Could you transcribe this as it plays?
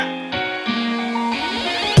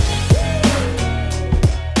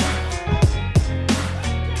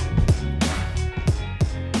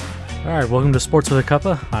right, welcome to Sports with a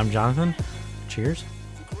Cuppa. I'm Jonathan. Cheers.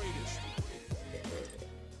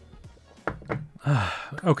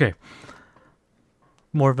 Okay.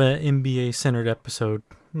 More of an NBA-centered episode,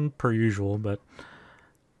 per usual, but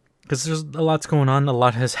because there's a lot's going on. A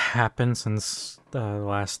lot has happened since the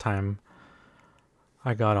last time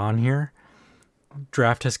I got on here.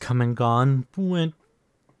 Draft has come and gone. Went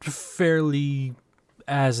fairly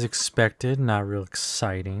as expected. Not real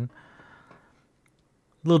exciting.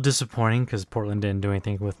 A little disappointing because Portland didn't do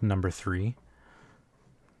anything with number 3.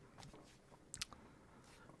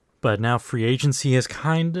 But now free agency has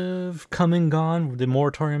kind of come and gone. The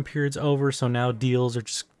moratorium period's over, so now deals are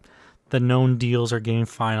just... the known deals are getting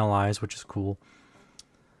finalized, which is cool.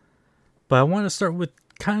 But I want to start with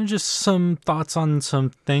kind of just some thoughts on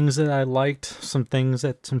some things that I liked, some things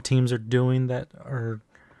that some teams are doing that are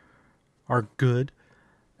good.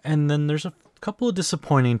 And then there's a couple of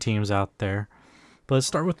disappointing teams out there. But let's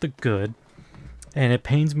start with the good. And it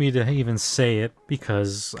pains me to even say it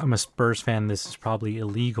because I'm a Spurs fan. This is probably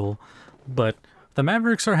illegal. But the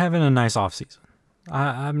Mavericks are having a nice offseason.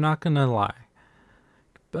 I'm not going to lie.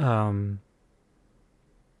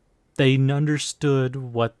 They understood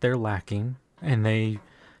what they're lacking. And they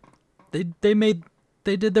did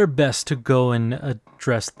their best to go and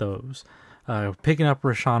address those. Picking up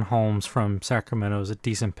Richaun Holmes from Sacramento is a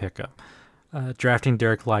decent pickup. Drafting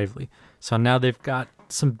Derek Lively. So now they've got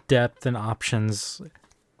some depth and options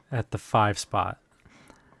at the 5 spot.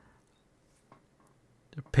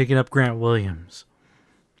 Picking up Grant Williams.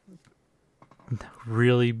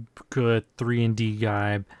 Really good 3-and-D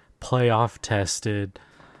guy. Playoff tested.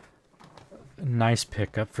 Nice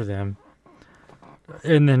pickup for them.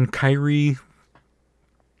 And then Kyrie.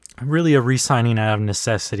 Really a re-signing out of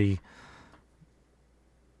necessity.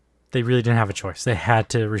 They really didn't have a choice. They had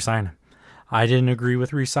to re-sign him. I didn't agree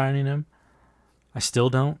with re-signing him. I still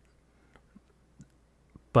don't.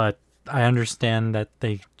 But I understand that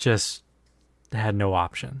they just had no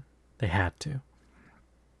option. They had to.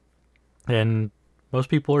 And most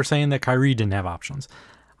people are saying that Kyrie didn't have options.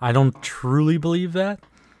 I don't truly believe that.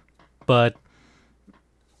 But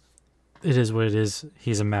it is what it is.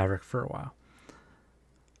 He's a Maverick for a while.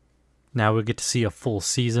 Now we get to see a full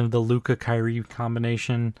season of the Luka-Kyrie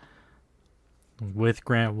combination with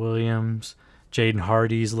Grant Williams. Jaden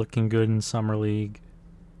Hardy's looking good in Summer League.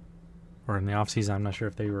 Or in the offseason. I'm not sure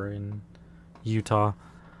if they were in Utah.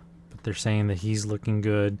 But they're saying that he's looking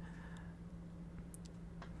good.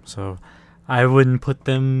 So I wouldn't put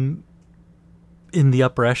them in the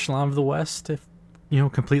upper echelon of the West if,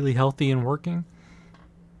 completely healthy and working.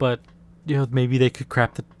 But, maybe they could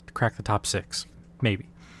crack the top 6. Maybe.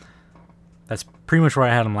 That's pretty much where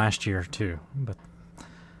I had them last year, too. But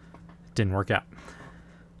it didn't work out.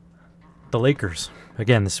 The Lakers.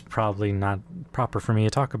 Again, this is probably not proper for me to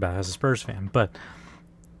talk about as a Spurs fan, but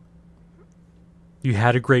you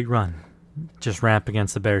had a great run. Just ramp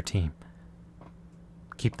against the better team.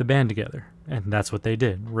 Keep the band together. And that's what they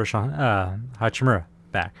did. Hachimura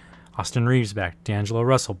back. Austin Reeves back. D'Angelo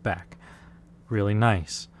Russell back. Really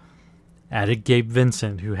nice. Added Gabe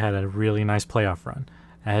Vincent, who had a really nice playoff run.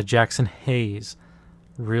 Added Jackson Hayes.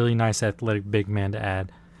 Really nice athletic big man to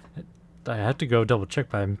add. I have to go double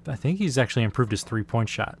check, but I think he's actually improved his 3-point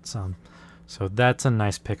shot some. So that's a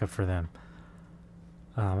nice pickup for them.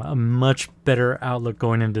 A much better outlook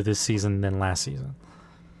going into this season than last season.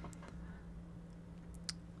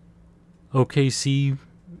 OKC,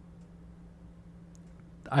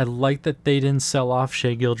 I like that they didn't sell off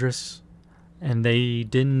Shai Gilgeous, and they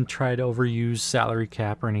didn't try to overuse salary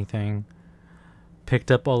cap or anything.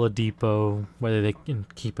 Picked up Oladipo, whether they can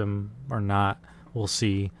keep him or not, we'll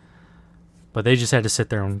see. But they just had to sit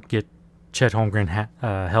there and get Chet Holmgren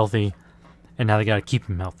healthy, and now they got to keep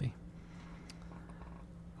him healthy.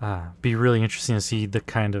 Be really interesting to see what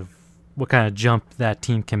kind of jump that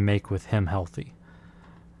team can make with him healthy,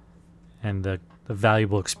 and the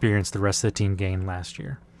valuable experience the rest of the team gained last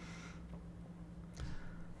year.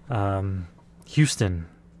 Houston,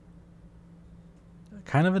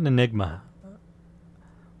 kind of an enigma.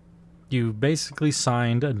 You basically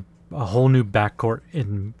signed a whole new backcourt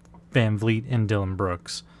in Van Vliet and Dillon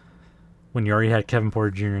Brooks when you already had Kevin Porter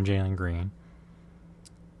Jr. and Jalen Green.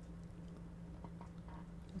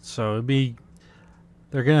 So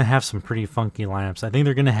they're going to have some pretty funky lineups. I think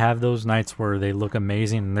they're going to have those nights where they look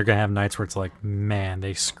amazing, and they're going to have nights where it's like, man,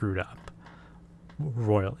 they screwed up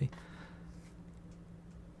royally.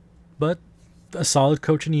 But a solid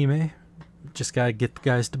coach in Ime. Just got to get the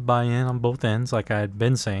guys to buy in on both ends, like I had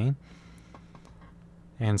been saying,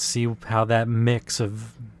 and see how that mix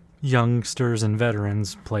of youngsters and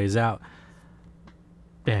veterans plays out.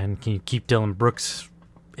 And can you keep Dillon Brooks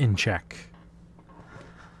in check.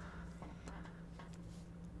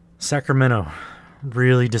 Sacramento,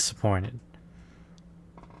 really disappointed.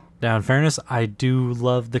 Now, in fairness, I do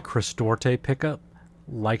love the Chris Duarte pickup.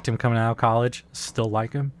 Liked him coming out of college. Still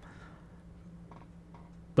like him.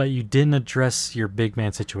 But you didn't address your big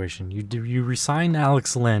man situation. You re-signed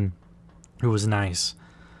Alex Len, who was nice.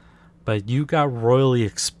 But you got royally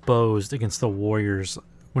exposed against the Warriors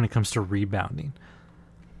when it comes to rebounding.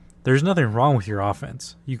 There's nothing wrong with your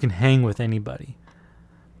offense. You can hang with anybody.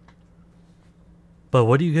 But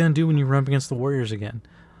what are you going to do when you run up against the Warriors again?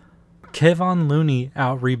 Kevon Looney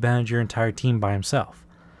out-rebounded your entire team by himself.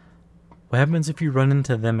 What happens if you run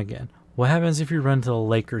into them again? What happens if you run into the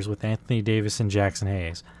Lakers with Anthony Davis and Jackson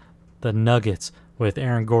Hayes? The Nuggets with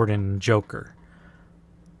Aaron Gordon and Joker?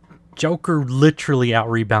 Joker literally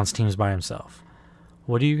out-rebounds teams by himself.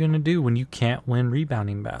 What are you going to do when you can't win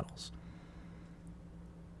rebounding battles?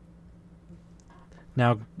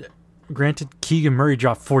 Now, granted, Keegan Murray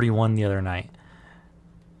dropped 41 the other night.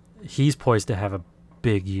 He's poised to have a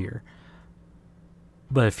big year.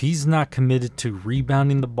 But if he's not committed to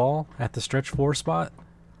rebounding the ball at the stretch 4 spot,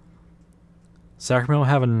 Sacramento will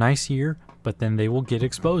have a nice year, but then they will get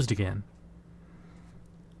exposed again.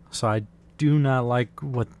 So I do not like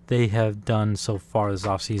what they have done so far this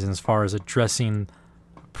offseason as far as addressing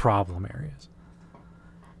problem areas.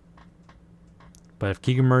 But if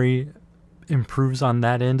Keegan Murray improves on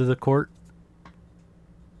that end of the court,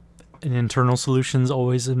 an internal solution is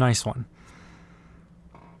always a nice one.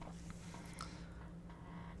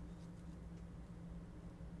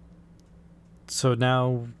 So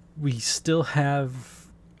now we still have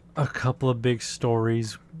a couple of big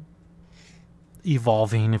stories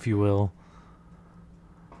evolving, if you will.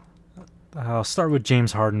 I'll start with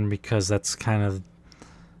James Harden because that's kind of,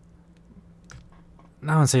 I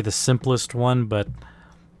don't want to say the simplest one, but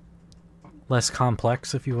less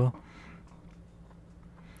complex, if you will.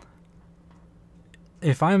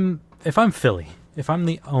 If I'm Philly, if I'm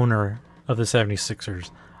the owner of the 76ers,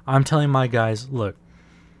 I'm telling my guys, look,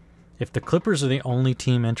 if the Clippers are the only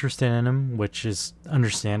team interested in him, which is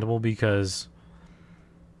understandable because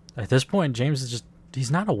at this point, James is he's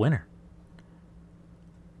not a winner.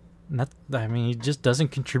 He just doesn't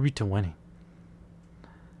contribute to winning.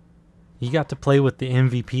 He got to play with the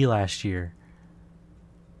MVP last year,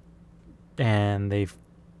 and they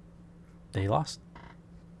lost.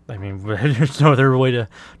 There's no other way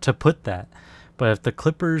to put that. But if the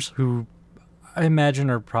Clippers, who I imagine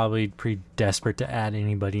are probably pretty desperate to add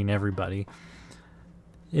anybody and everybody,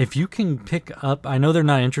 if you can pick up, I know they're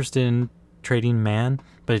not interested in trading Mann,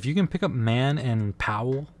 but if you can pick up Mann and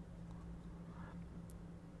Powell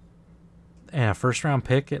and a first-round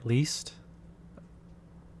pick at least,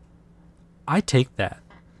 I take that.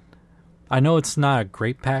 I know it's not a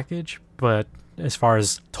great package, but as far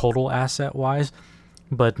as total asset-wise,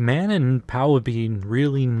 but Mann and Powell would be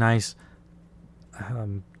really nice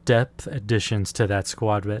depth additions to that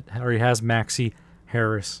squad. But already has Maxey,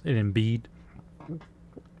 Harris, and Embiid.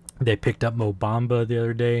 They picked up Mo Bamba the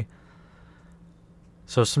other day.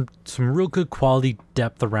 So some real good quality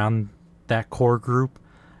depth around that core group,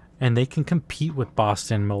 and they can compete with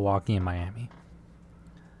Boston, Milwaukee, and Miami.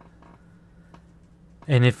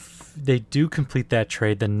 And if they do complete that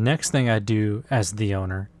trade, the next thing I do as the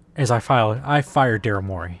owner is I fire Daryl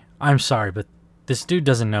Morey. I'm sorry, but this dude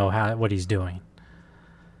doesn't know what he's doing.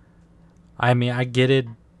 I get it.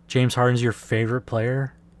 James Harden's your favorite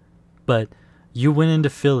player, but you went into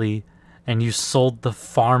Philly and you sold the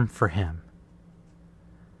farm for him.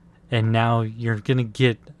 And now you're going to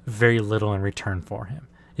get very little in return for him.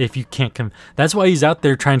 If you can't that's why he's out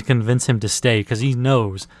there trying to convince him to stay, because he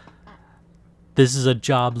knows this is a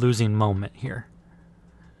job-losing moment here.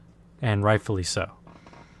 And rightfully so.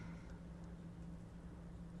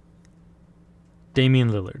 Damian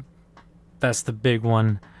Lillard. That's the big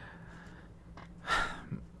one.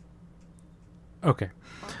 Okay.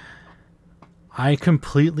 I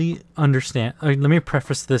completely understand. Let me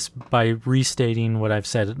preface this by restating what I've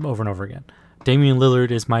said over and over again. Damian Lillard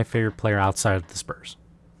is my favorite player outside of the Spurs.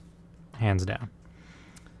 Hands down.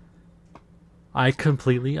 I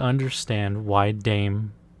completely understand why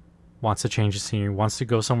Dame wants to change his scenery, wants to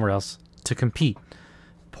go somewhere else to compete.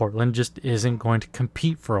 Portland just isn't going to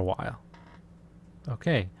compete for a while.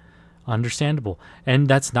 Okay. Understandable. And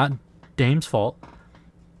that's not Dame's fault.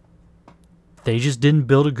 They just didn't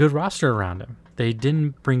build a good roster around him. They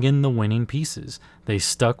didn't bring in the winning pieces. They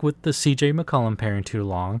stuck with the CJ McCollum pairing too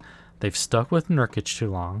long. They've stuck with Nurkic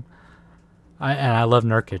too long. I love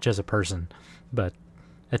Nurkic as a person, but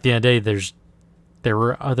at the end of the day, there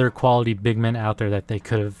were other quality big men out there that they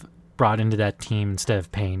could have brought into that team instead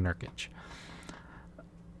of paying Nurkic.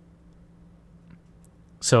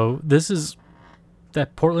 So this is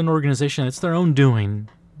that Portland organization. It's their own doing,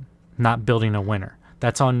 not building a winner.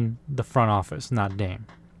 That's on the front office, not Dame.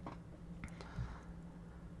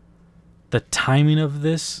 The timing of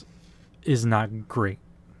this is not great.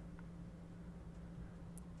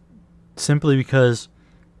 Simply because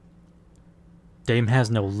Dame has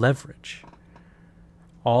no leverage.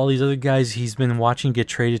 All these other guys he's been watching get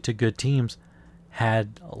traded to good teams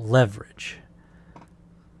had leverage.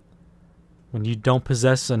 When you don't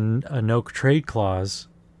possess a no trade clause,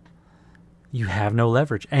 you have no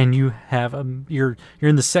leverage, and you have you're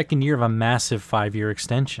in the second year of a massive 5-year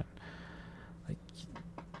extension. Like,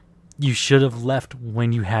 you should have left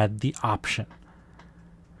when you had the option.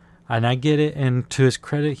 And I get it, and to his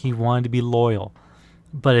credit, he wanted to be loyal.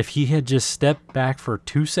 But if he had just stepped back for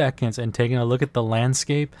 2 seconds and taken a look at the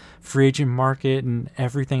landscape, free agent market, and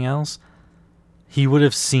everything else, he would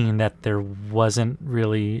have seen that there wasn't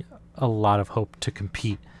really a lot of hope to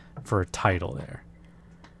compete for a title there.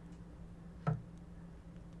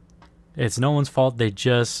 It's no one's fault.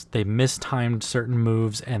 They mistimed certain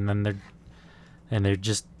moves, and then they're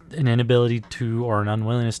just an inability to, or an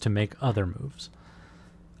unwillingness to make other moves.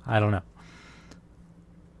 I don't know.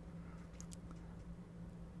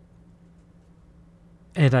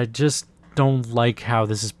 And I just don't like how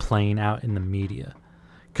this is playing out in the media.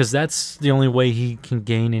 Because that's the only way he can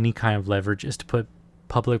gain any kind of leverage, is to put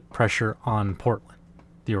public pressure on Portland,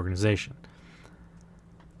 the organization.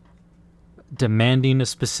 Demanding a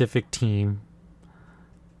specific team,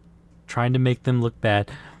 trying to make them look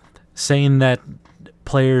bad, saying that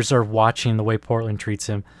players are watching the way Portland treats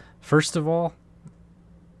him. First of all,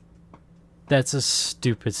 that's a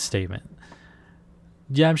stupid statement.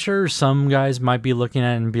 Yeah, I'm sure some guys might be looking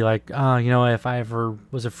at it and be like, oh, if I ever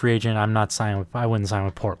was a free agent, I wouldn't sign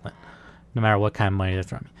with Portland, no matter what kind of money they're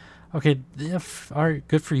throwing me. Okay, all right,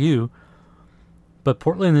 good for you. But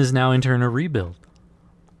Portland is now entering a rebuild.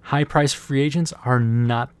 High-priced free agents are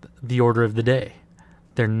not the order of the day.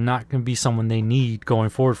 They're not going to be someone they need going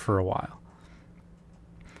forward for a while.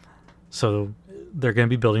 So they're going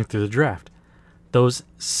to be building through the draft. Those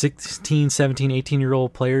 16, 17,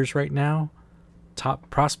 18-year-old players right now, top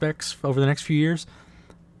prospects over the next few years,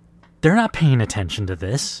 they're not paying attention to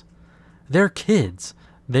this. They're kids.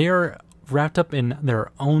 They are wrapped up in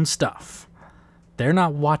their own stuff. They're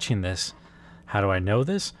not watching this. How do I know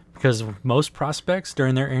this? Because most prospects,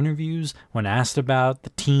 during their interviews, when asked about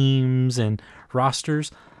the teams and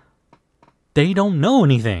rosters, they don't know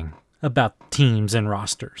anything about teams and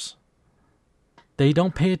rosters. They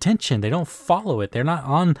don't pay attention. They don't follow it. They're not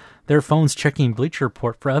on their phones checking Bleacher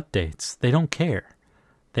Report for updates. They don't care.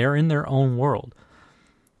 They're in their own world.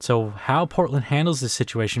 So how Portland handles this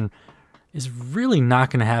situation is really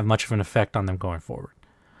not going to have much of an effect on them going forward.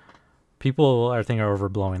 People, I think, are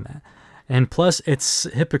overblowing that. And plus, it's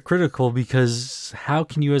hypocritical, because how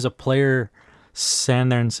can you as a player stand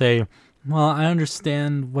there and say, well, I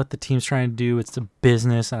understand what the team's trying to do. It's a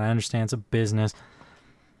business, and I understand it's a business.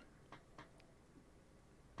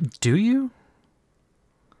 Do you?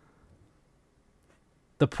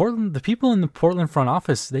 The people in the Portland front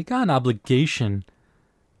office, they got an obligation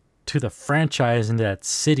to the franchise and to that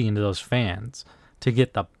city and to those fans to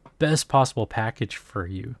get the best possible package for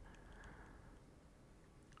you.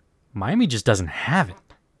 Miami just doesn't have it.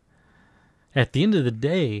 At the end of the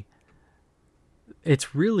day,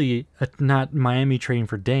 it's really not Miami trading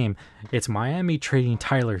for Dame. It's Miami trading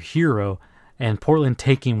Tyler Hero and Portland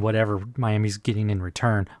taking whatever Miami's getting in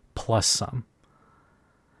return plus some.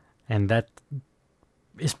 And that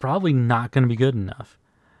is probably not going to be good enough.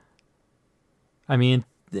 I mean,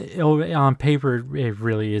 on paper, it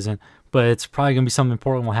really isn't. But it's probably going to be something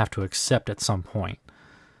Portland will have to accept at some point,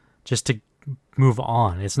 just to move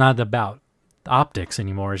on. It's not about optics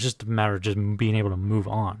anymore. It's just a matter of just being able to move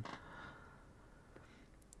on.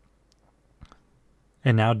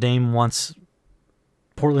 And now Dame wants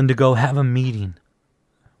Portland to go have a meeting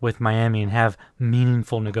with Miami and have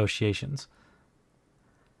meaningful negotiations.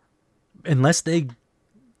 Unless they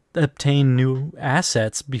obtain new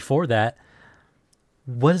assets before that,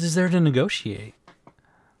 what is there to negotiate?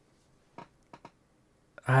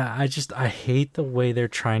 I hate the way they're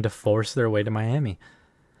trying to force their way to Miami.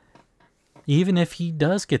 Even if he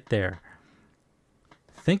does get there,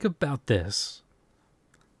 think about this.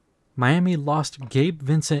 Miami lost Gabe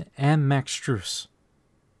Vincent and Max Strus,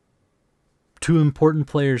 two important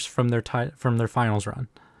players from their finals run.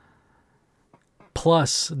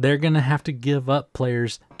 Plus, they're going to have to give up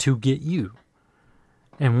players to get you.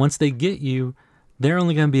 And once they get you, they're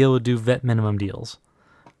only going to be able to do vet minimum deals.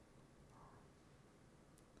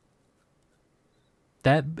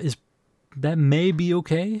 That is that may be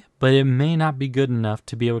okay, but it may not be good enough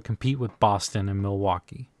to be able to compete with Boston and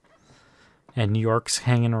Milwaukee. And New York's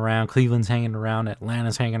hanging around, Cleveland's hanging around,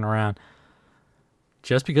 Atlanta's hanging around.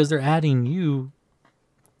 Just because they're adding you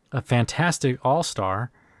a fantastic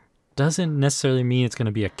all-star doesn't necessarily mean it's going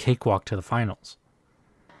to be a cakewalk to the finals.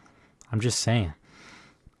 I'm just saying.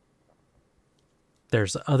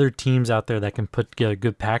 There's other teams out there that can put together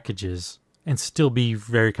good packages and still be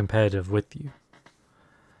very competitive with you.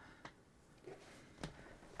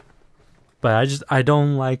 But I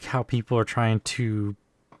don't like how people are trying to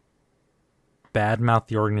badmouth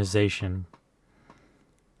the organization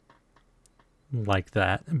like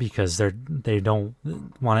that because they don't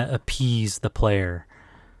want to appease the player.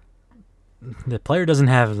 The player doesn't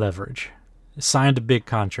have leverage. Signed a big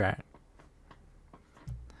contract.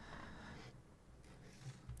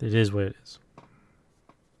 It is what it is.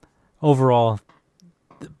 Overall,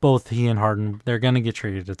 both he and Harden, they're going to get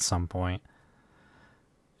traded at some point.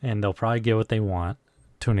 And they'll probably get what they want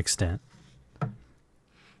to an extent.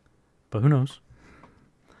 But who knows?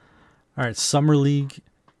 All right, Summer League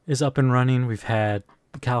is up and running. We've had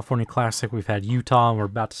the California Classic. We've had Utah, and we're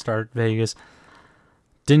about to start Vegas.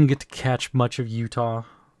 Didn't get to catch much of Utah.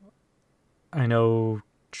 I know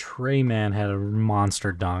Trey Man had a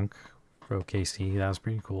monster dunk for OKC. That was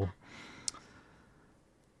pretty cool.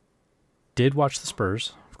 Did watch the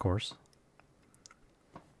Spurs, of course.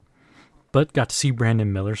 But got to see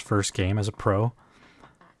Brandon Miller's first game as a pro.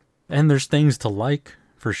 And there's things to like,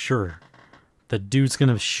 for sure. The dude's going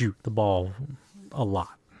to shoot the ball a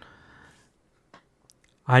lot.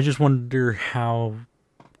 I just wonder how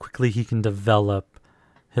quickly he can develop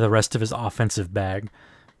the rest of his offensive bag.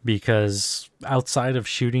 Because outside of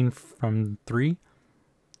shooting from three,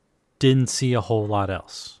 didn't see a whole lot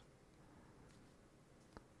else.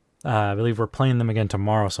 I believe we're playing them again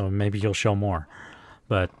tomorrow, so maybe he'll show more.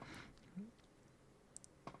 But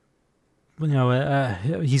you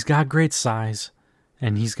know, he's got great size,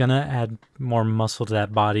 and he's going to add more muscle to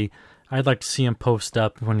that body. I'd like to see him post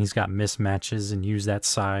up when he's got mismatches and use that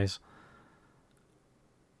size.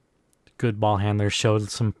 Good ball handler, showed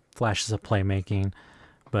some flashes of playmaking,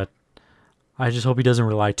 but I just hope he doesn't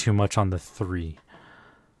rely too much on the three.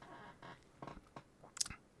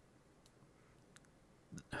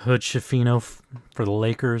 Hood Schifino for the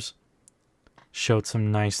Lakers showed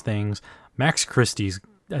some nice things. Max Christie's,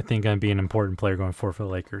 I think, going to be an important player going forward for the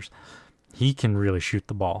Lakers. He can really shoot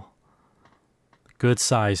the ball. Good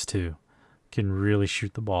size, too. Can really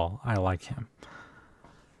shoot the ball. I like him.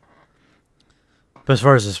 But as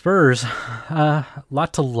far as the Spurs, a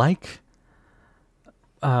lot to like.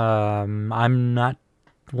 I'm not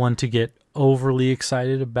one to get overly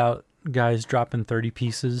excited about guys dropping 30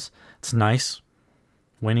 pieces. It's nice.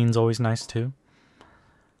 Winning's always nice, too.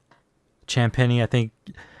 Champagnie, I think,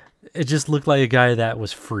 it just looked like a guy that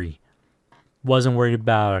was free. Wasn't worried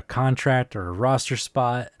about a contract or a roster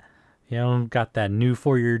spot. You know, got that new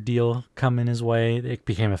 4-year deal coming his way. It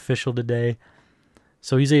became official today.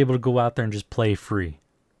 So he's able to go out there and just play free.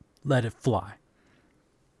 Let it fly.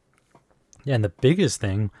 Yeah, and the biggest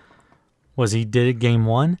thing was he did it game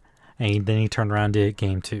 1, and then he turned around and did it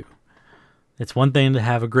game 2. It's one thing to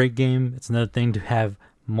have a great game. It's another thing to have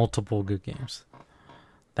multiple good games.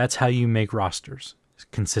 That's how you make rosters.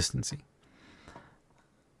 Consistency.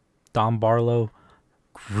 Dom Barlow,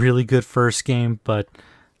 really good first game, but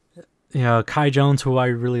you know, Kai Jones, who I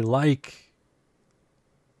really like,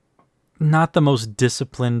 not the most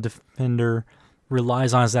disciplined defender,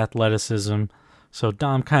 relies on his athleticism, so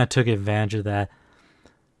Dom kind of took advantage of that.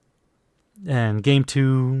 And game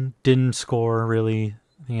 2 didn't score really.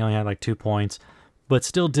 He only had like 2 points, but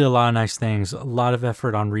still did a lot of nice things. A lot of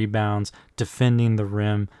effort on rebounds, defending the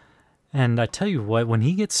rim. And I tell you what, when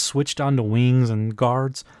he gets switched onto wings and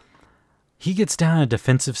guards, he gets down in a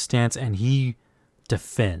defensive stance and he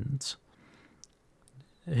defends.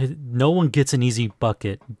 No one gets an easy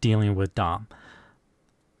bucket dealing with Dom.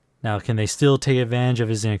 Now, can they still take advantage of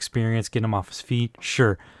his inexperience, get him off his feet?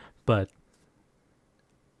 Sure, but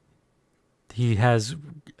he has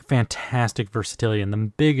fantastic versatility, and the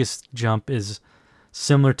biggest jump is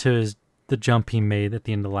similar to the jump he made at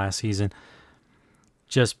the end of last season.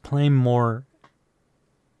 Just playing more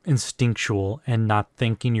instinctual and not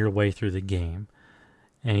thinking your way through the game.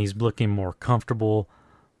 And he's looking more comfortable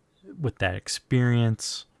with that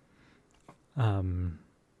experience. Not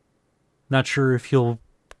sure if he'll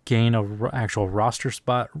gain a actual roster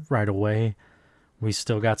spot right away. We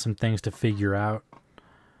still got some things to figure out.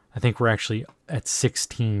 I think we're actually at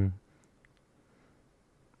 16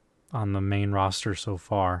 on the main roster so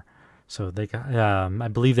far. So they got, I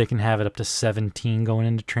believe they can have it up to 17 going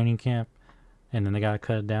into training camp and then they got to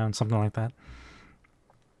cut it down, something like that.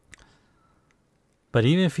 But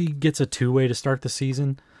even if he gets a two-way to start the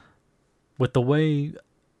season, with the way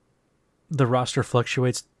the roster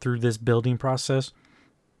fluctuates through this building process,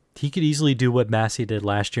 he could easily do what Massey did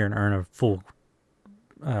last year and earn a full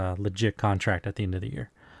legit contract at the end of the year.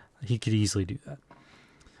 He could easily do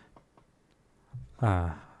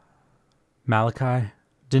that. Malachi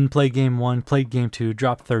didn't play game 1, played game 2,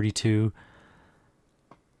 dropped 32.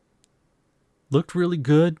 Looked really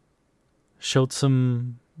good. Showed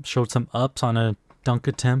some ups on a dunk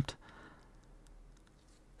attempt.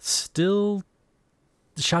 Still,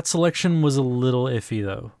 the shot selection was a little iffy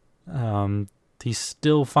though. He's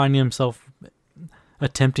still finding himself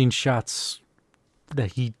attempting shots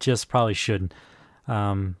that he just probably shouldn't.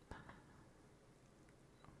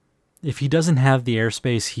 If he doesn't have the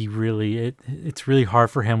airspace, it's really hard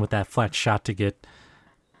for him with that flat shot to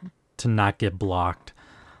not get blocked.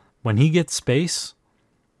 When he gets space,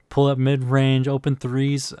 pull up mid-range, open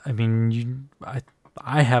threes, I mean,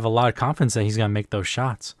 I have a lot of confidence that he's going to make those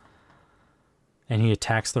shots. And he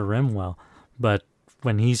attacks the rim well. But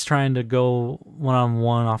when he's trying to go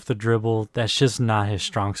one-on-one off the dribble, that's just not his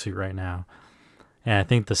strong suit right now. And I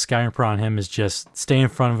think the scouting report on him is just stay in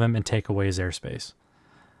front of him and take away his airspace.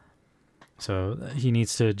 So he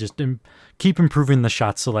needs to just keep improving the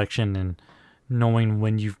shot selection and knowing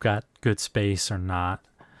when you've got good space or not.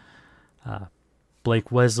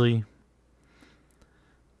 Blake Wesley,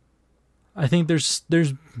 I think there's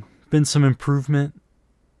been some improvement.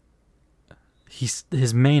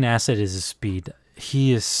 His main asset is his speed.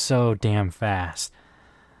 He is so damn fast.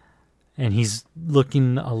 And he's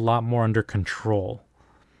looking a lot more under control.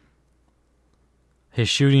 His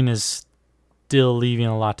shooting is still leaving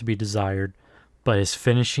a lot to be desired, but his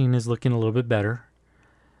finishing is looking a little bit better.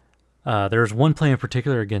 There's one play in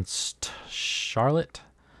particular against Charlotte,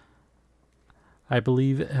 I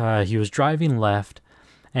believe. He was driving left,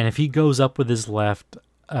 and if he goes up with his left,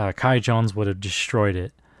 Kai Jones would have destroyed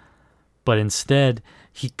it. But instead,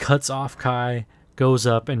 he cuts off Kai, goes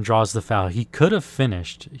up, and draws the foul. He could have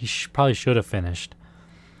finished. He probably should have finished.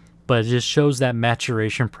 But it just shows that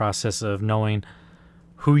maturation process of knowing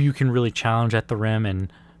who you can really challenge at the rim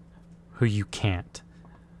and who you can't.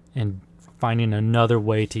 And finding another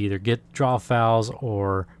way to either draw fouls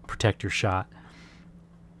or protect your shot.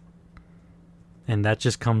 And that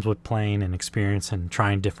just comes with playing and experience and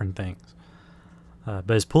trying different things. But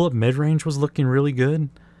his pull-up mid-range was looking really good.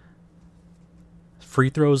 Free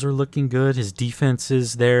throws are looking good. His defense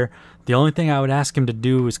is there. The only thing I would ask him to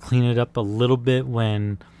do is clean it up a little bit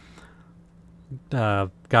when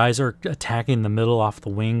guys are attacking the middle off the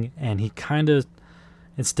wing, and he kind of,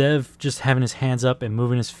 instead of just having his hands up and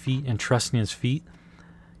moving his feet and trusting his feet,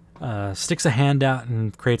 sticks a hand out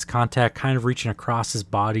and creates contact, kind of reaching across his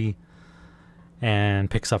body, and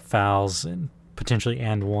picks up fouls and potentially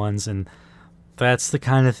and ones, and that's the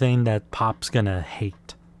kind of thing that Pop's gonna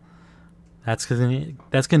hate. That's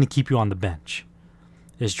gonna keep you on the bench,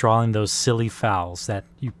 is drawing those silly fouls that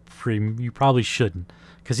you probably shouldn't,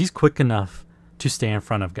 because he's quick enough to stay in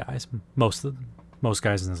front of guys, most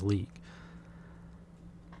guys in this league.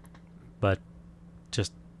 But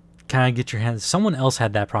just kind of get your hands. Someone else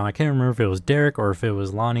had that problem. I can't remember if it was Derek or if it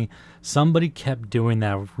was Lonnie. Somebody kept doing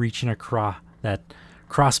that, reaching across, that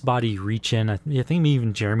crossbody reach in. I think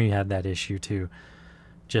even Jeremy had that issue too.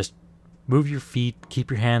 Just move your feet, keep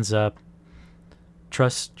your hands up,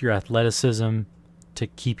 trust your athleticism to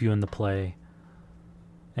keep you in the play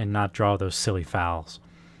and not draw those silly fouls.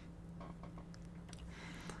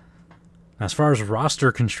 As far as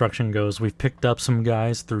roster construction goes, we've picked up some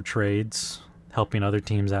guys through trades, helping other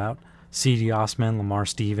teams out. C.D. Osman, Lamar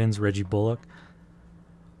Stevens, Reggie Bullock.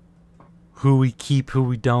 Who we keep, who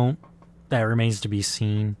we don't, that remains to be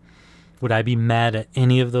seen. Would I be mad at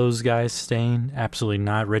any of those guys staying? Absolutely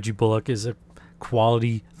not. Reggie Bullock is a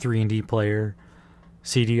quality 3-and-D player.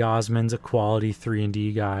 C.D. Osman's a quality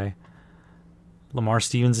 3-and-D guy. Lamar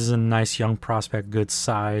Stevens is a nice young prospect, good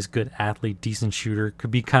size, good athlete, decent shooter.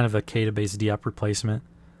 Could be kind of a Keita-based D-up replacement.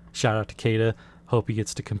 Shout out to Keita. Hope he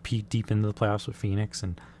gets to compete deep into the playoffs with Phoenix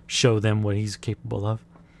and show them what he's capable of.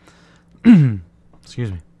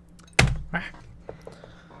 Excuse me.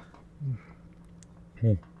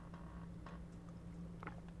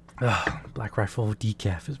 Black Rifle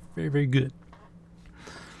decaf is very, very good.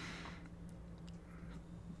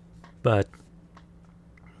 But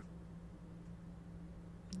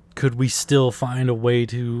could we still find a way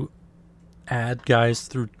to add guys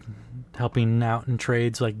through helping out in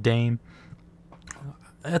trades like Dame?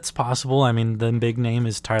 That's possible. I mean, the big name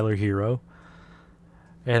is Tyler Hero.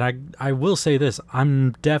 And I will say this.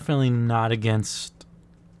 I'm definitely not against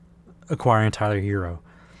acquiring Tyler Hero.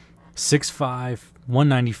 6'5",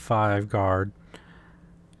 195 guard.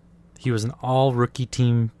 He was an all-rookie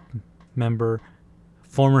team member,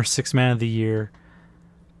 former Sixth Man of the Year,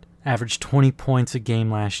 averaged 20 points a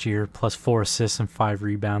game last year, plus 4 assists and 5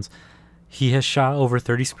 rebounds. He has shot over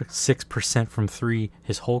 36% from 3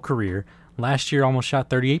 his whole career. Last year, almost shot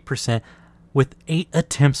 38% with 8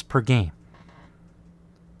 attempts per game.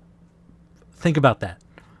 Think about that.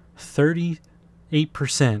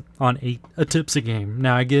 38% on 8 attempts a game.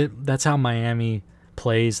 Now, I get that's how Miami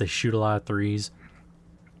plays. They shoot a lot of threes.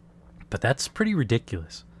 But that's pretty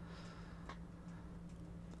ridiculous.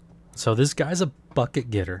 So this guy's a bucket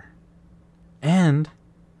getter. And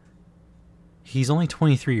he's only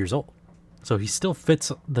 23 years old. So he still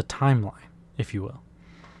fits the timeline, if you will.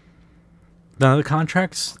 Now, the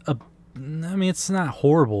contract's, it's not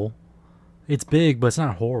horrible. It's big, but it's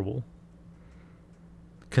not horrible.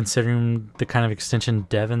 Considering the kind of extension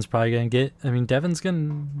Devin's probably going to get. I mean, Devin's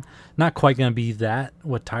not quite going to be that,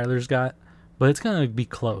 what Tyler's got, but it's going to be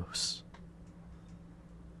close.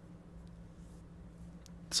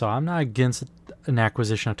 So I'm not against an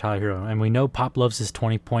acquisition of Tyler Hero. And we know Pop loves his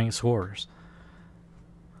 20-point scorers.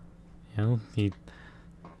 You know, he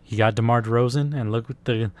got DeMar DeRozan, and look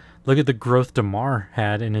at the growth DeMar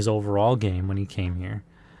had in his overall game when he came here.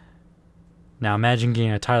 Now imagine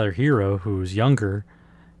getting a Tyler Hero who's younger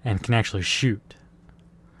and can actually shoot.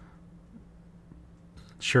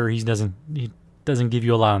 Sure, he doesn't give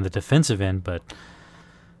you a lot on the defensive end, but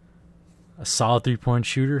a solid 3-point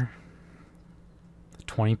shooter, a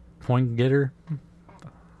 20-point getter,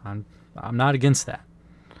 I'm not against that.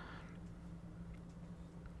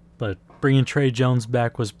 But bringing Trey Jones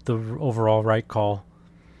back was the overall right call.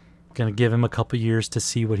 Going to give him a couple years to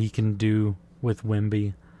see what he can do with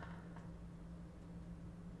Wemby.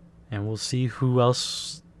 And we'll see what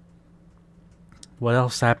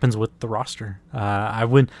else happens with the roster. I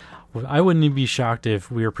wouldn't be shocked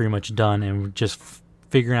if we were pretty much done and we're just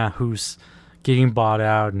figuring out who's getting bought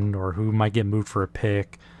out or who might get moved for a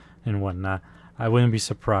pick and whatnot. I wouldn't be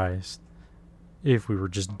surprised if we were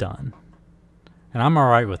just done. And I'm all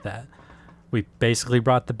right with that. We basically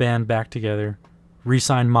brought the band back together,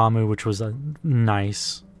 re-signed Mamu, which was a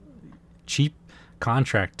nice, cheap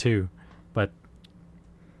contract too, but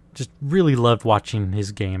just really loved watching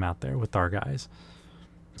his game out there with our guys.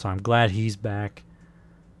 So I'm glad he's back.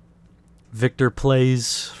 Victor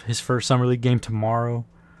plays his first Summer League game tomorrow.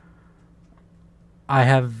 I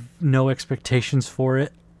have no expectations for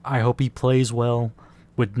it. I hope he plays well.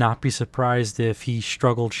 Would not be surprised if he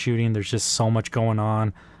struggled shooting. There's just so much going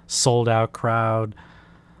on. Sold out crowd.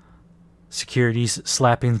 Security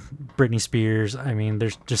slapping Britney Spears. I mean,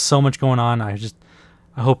 there's just so much going on. I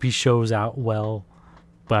hope he shows out well.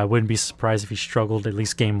 But I wouldn't be surprised if he struggled at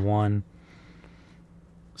least game 1.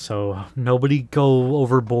 So nobody go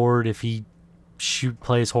overboard if he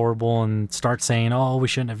plays horrible and start saying, oh, we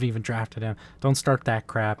shouldn't have even drafted him. Don't start that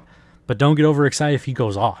crap. But don't get overexcited if he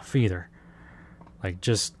goes off either. Like,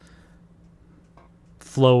 just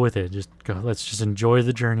flow with it. Just go. Let's just enjoy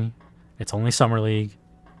the journey. It's only Summer League.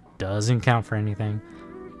 Doesn't count for anything.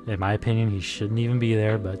 In my opinion, he shouldn't even be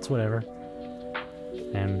there, but it's whatever.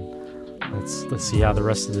 And let's see how the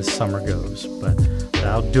rest of this summer goes. But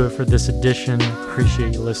that'll do it for this edition.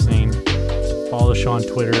 Appreciate you listening. Follow the show on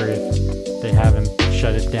Twitter if they haven't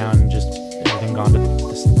shut it down and just everything gone to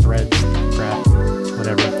this Threads crap.